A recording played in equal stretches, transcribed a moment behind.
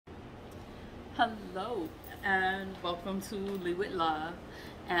Hello and welcome to Live with Love.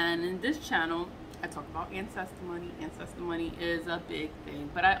 And in this channel I talk about ancestor money. Ancestor money is a big thing,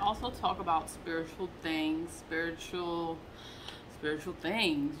 but I also talk about spiritual things, spiritual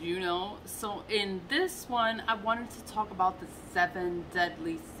things, So in this one I wanted to talk about the 7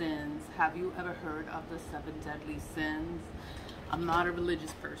 deadly sins. Have you ever heard of the 7 deadly sins? I'm not a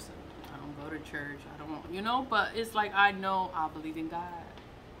religious person. I don't go to church. I don't, but it's like I believe in God.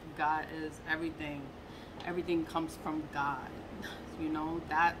 God is everything. Everything comes from God.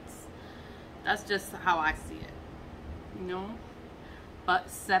 That's just how I see it. But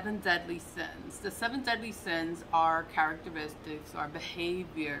 7 deadly sins. The 7 deadly sins are characteristics or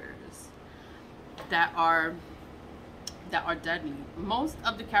behaviors that are deadly. Most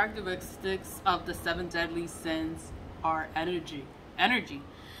of the characteristics of the 7 deadly sins are energy.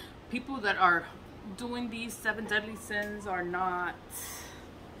 People that are doing these 7 deadly sins are not,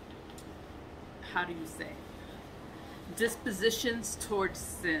 how do you say, dispositions towards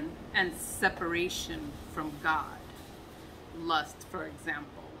sin and separation from God. Lust, for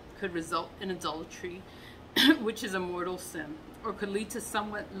example, could result in adultery, which is a mortal sin, or could lead to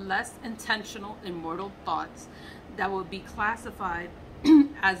somewhat less intentional immoral thoughts that will be classified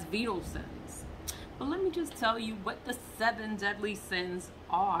as venial sins. But let me just tell you what the 7 deadly sins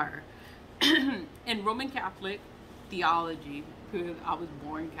are. In Roman Catholic theology, because I was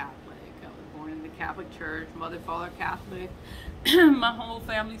born Catholic, I was born in the Catholic Church, mother, father Catholic, my whole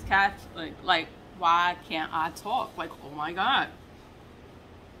family's Catholic. Like, why can't I talk? Like, oh my God.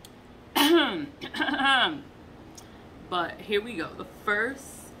 But here we go. The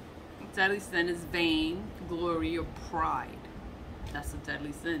first deadly sin is vain glory or pride. That's a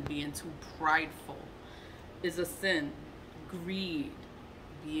deadly sin. Being too prideful is a sin. Greed,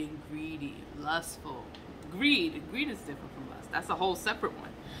 being greedy, lustful. Greed is different from lust. That's a whole separate one.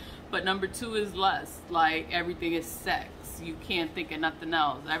 But number 2 is lust. Like, everything is sex. You can't think of nothing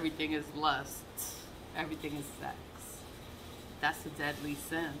else. Everything is lust. Everything is sex. That's a deadly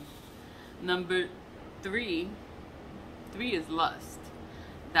sin. Number 3 is lust.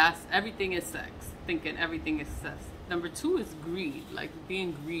 That's everything is sex. Thinking everything is sex. Number 2 is greed. Like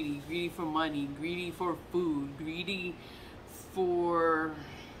being greedy for money, greedy for food, greedy for,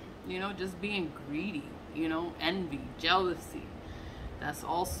 just being greedy. Envy, jealousy. That's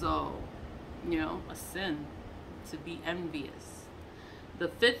also, a sin, to be envious. The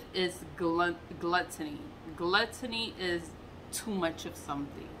 5th is gluttony. Gluttony is too much of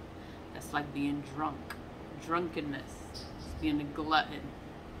something. That's like being drunk. Drunkenness, just being a glutton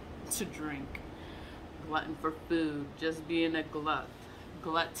to drink. Glutton for food, just being a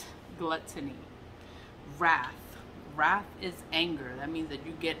gluttony. Wrath. Wrath is anger. That means that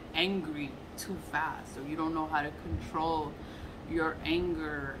you get angry too fast, or you don't know how to control your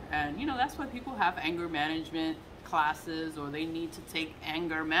anger. And that's why people have anger management classes, or they need to take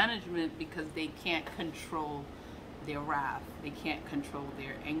anger management, because they can't control their wrath. They can't control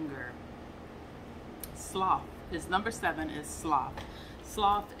their anger. Sloth is number 7 is sloth.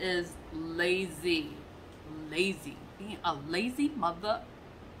 Sloth is lazy. Being a lazy mother.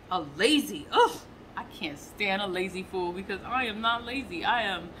 Ugh, I can't stand a lazy fool, because I am not lazy.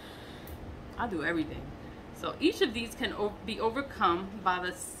 I do everything. So each of these can be overcome by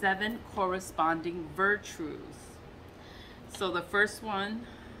the 7 corresponding virtues. So the first one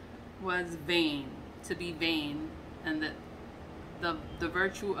was vain, to be vain, and the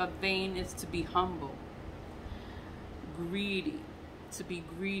virtue of vain is to be humble. Greedy, to be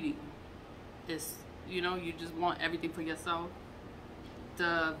greedy is, you just want everything for yourself.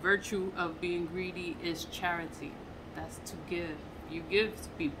 The virtue of being greedy is charity. That's to give. You give to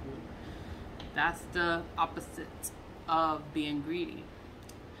people. That's the opposite of being greedy.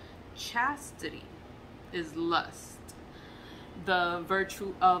 Chastity is lust. The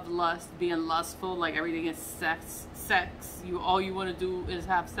virtue of lust, being lustful, like everything is sex. All you want to do is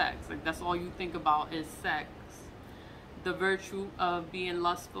have sex. Like, that's all you think about is sex. The virtue of being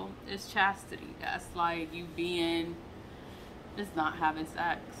lustful is chastity. That's like you being, it's not having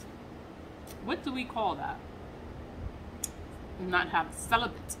sex. What do we call that? Not have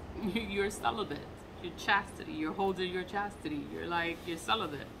celibate. You're celibate. You're chastity. You're holding your chastity. You're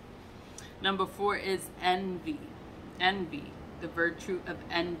celibate. Number 4 is envy. Envy. The virtue of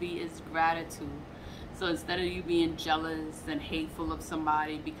envy is gratitude. So instead of you being jealous and hateful of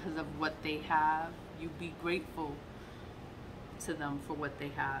somebody because of what they have, you be grateful to them for what they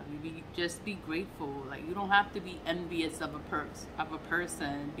have. Just be grateful. Like, you don't have to be envious of a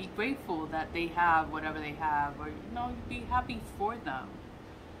person. Be grateful that they have whatever they have, or you be happy for them.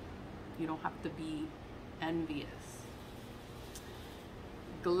 You don't have to be envious.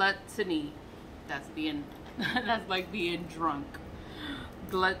 Gluttony That's being, that's like being drunk.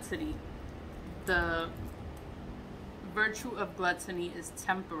 Gluttony. The virtue of gluttony is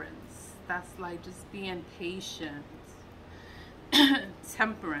temperance. That's like just being patient.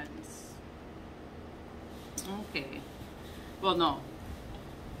 Temperance. Okay. Well, no.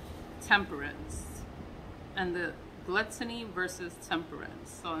 Temperance. And the gluttony versus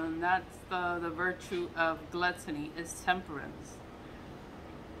temperance. So, and that's the virtue of gluttony is temperance.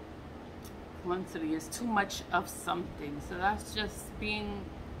 Gluttony is too much of something. So that's just being,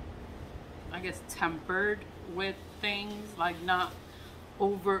 I guess, tempered with things, like not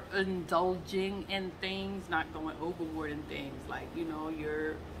overindulging in things, not going overboard in things, like, you know,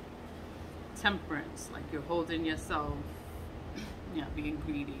 your temperance, like you're holding yourself, you know, being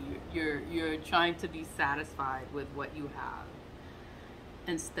greedy, you're trying to be satisfied with what you have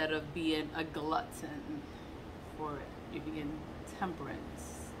instead of being a glutton for it. You're being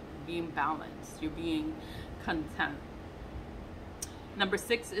temperance, being balanced, you're being content. Number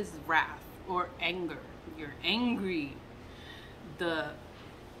 6 is wrath or anger. You're angry. The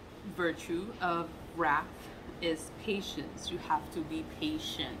virtue of wrath is patience. You have to be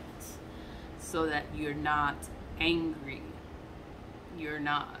patient so that you're not angry. You're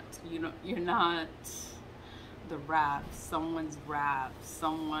not the wrath, someone's fire,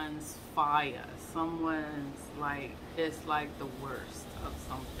 someone's like, it's like the worst of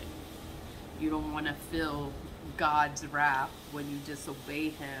something. You don't want to feel God's wrath when you disobey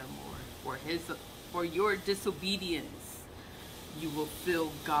him, or for your disobedience. You will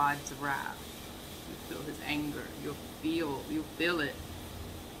feel God's wrath. You feel his anger. You'll feel it.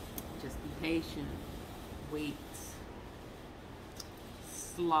 Just be patient. Wait.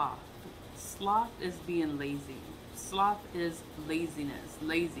 Sloth. Sloth is being lazy. Sloth is laziness.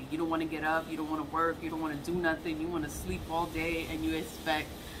 Lazy. You don't want to get up. You don't want to work. You don't want to do nothing. You want to sleep all day, and you expect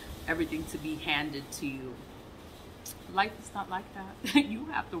everything to be handed to you. Life is not like that. You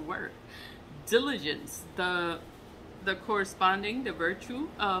have to work. Diligence. The corresponding, the virtue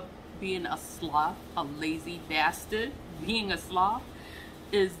of being a sloth, a lazy bastard, being a sloth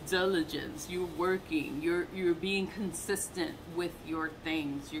is diligence. You're working, you're being consistent with your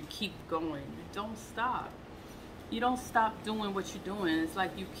things. You keep going. You don't stop. You don't stop doing what you're doing. It's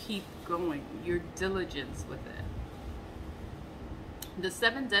like you keep going. Your diligence with it. The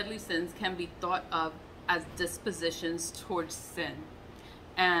 7 deadly sins can be thought of as dispositions towards sin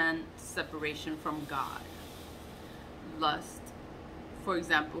and separation from God. Lust, for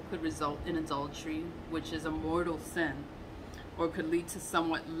example, could result in adultery, which is a mortal sin, or could lead to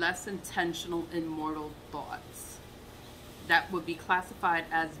somewhat less intentional immoral thoughts. That would be classified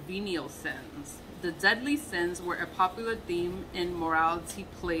as venial sins. The deadly sins were a popular theme in morality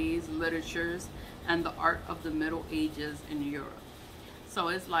plays, literatures, and the art of the Middle Ages in Europe. So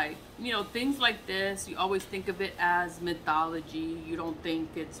it's like, you know, things like this, you always think of it as mythology. You don't think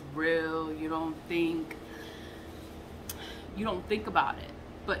it's real. You don't think about it.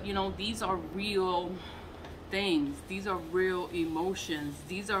 But, you know, these are real things. These are real emotions.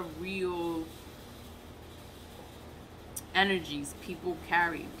 These are real energies people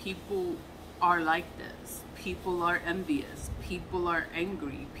carry. People are like this. People are envious. People are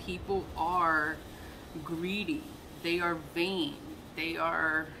angry. People are greedy. They are vain. They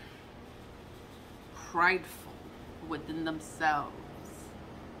are prideful within themselves.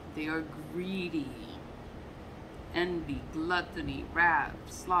 They are greedy. Envy, gluttony, wrath,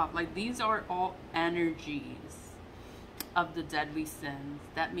 sloth. Like, these are all energies of the deadly sins.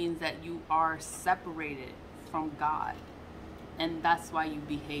 That means that you are separated from God. And that's why you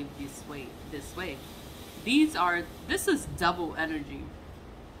behave this way. This is double energy.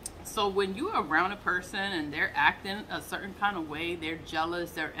 So when you're around a person and they're acting a certain kind of way, they're jealous,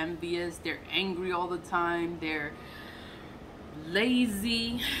 they're envious, they're angry all the time, they're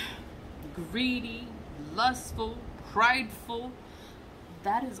lazy, greedy, lustful, prideful,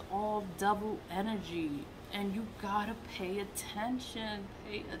 that is all double energy. And you gotta pay attention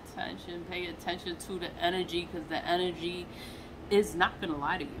to the energy, because the energy is not gonna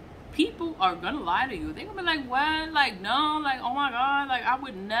lie to you. People are gonna lie to you. They're gonna be like, what? Like, no, like, oh my God, like, I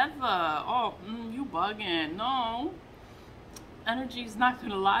would never. Oh, you bugging. No. Energy is not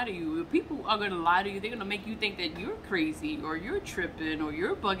gonna lie to you. If people are gonna lie to you, they're gonna make you think that you're crazy, or you're tripping, or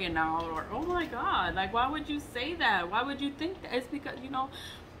you're bugging out, or oh my God, like, why would you say that? Why would you think that? It's because, you know,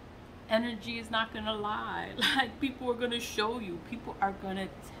 energy is not gonna lie. Like, people are gonna show you. People are gonna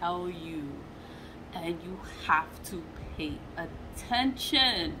tell you. And you have to pay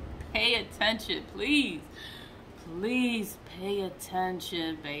attention. Pay attention, please. Please pay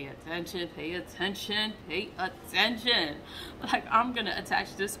attention. Pay attention. Pay attention. Pay attention. Like, I'm gonna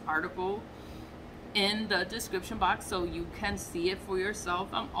attach this article in the description box so you can see it for yourself.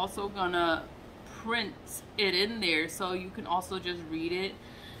 I'm also gonna print it in there so you can also just read it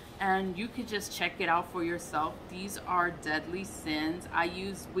and you could just check it out for yourself. These are deadly sins. I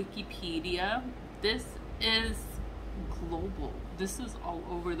use Wikipedia. This is global. This is all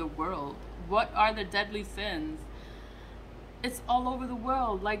over the world. What are the deadly sins? It's all over the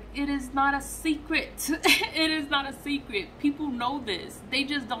world. Like, it is not a secret. It is not a secret. People know this. They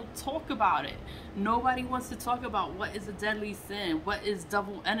just don't talk about it. Nobody wants to talk about what is a deadly sin, what is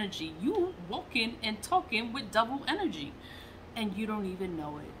double energy. You walking and talking with double energy and you don't even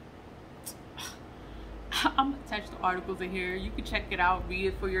know it. I'm gonna attach the articles in here. You can check it out, read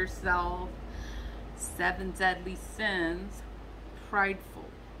it for yourself. 7 deadly sins: prideful,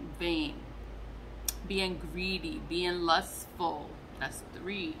 vain, being greedy, being lustful. That's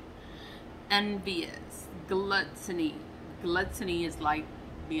 3. Envious, gluttony. Gluttony is like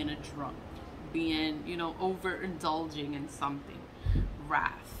being a drunk, being, you know, overindulging in something.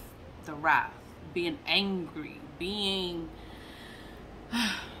 Wrath, the wrath, being angry, being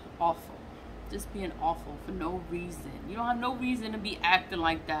awful. Just being awful for no reason. You don't have no reason to be acting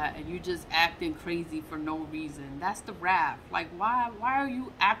like that and you're just acting crazy for no reason. That's the wrath. Like, why are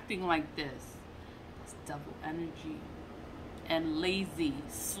you acting like this? That's double energy. And lazy,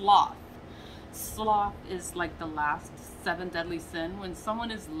 sloth. Sloth is like the last 7 deadly sin. When someone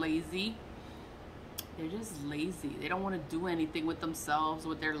is lazy, they're just lazy. They don't want to do anything with themselves,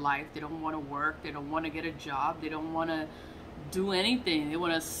 with their life. They don't want to work. They don't want to get a job. They don't want to do anything. They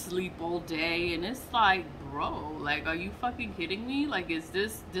want to sleep all day. And it's like, bro, like, are you fucking kidding me? Like, is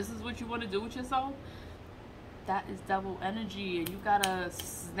this is what you want to do with yourself? That is double energy, and you gotta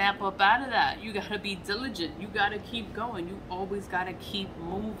snap up out of that. You gotta be diligent. You gotta keep going. You always gotta keep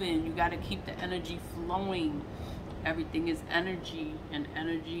moving. You gotta keep the energy flowing. Everything is energy, and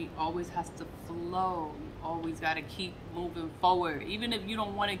energy always has to flow. You always gotta keep moving forward. Even if you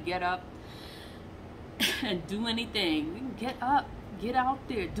don't want to get up and do anything, get up, get out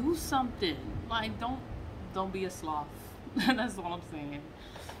there, do something. Like, don't be a sloth. That's all I'm saying.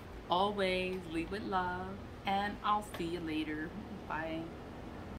 Always lead with love, and I'll see you later. Bye.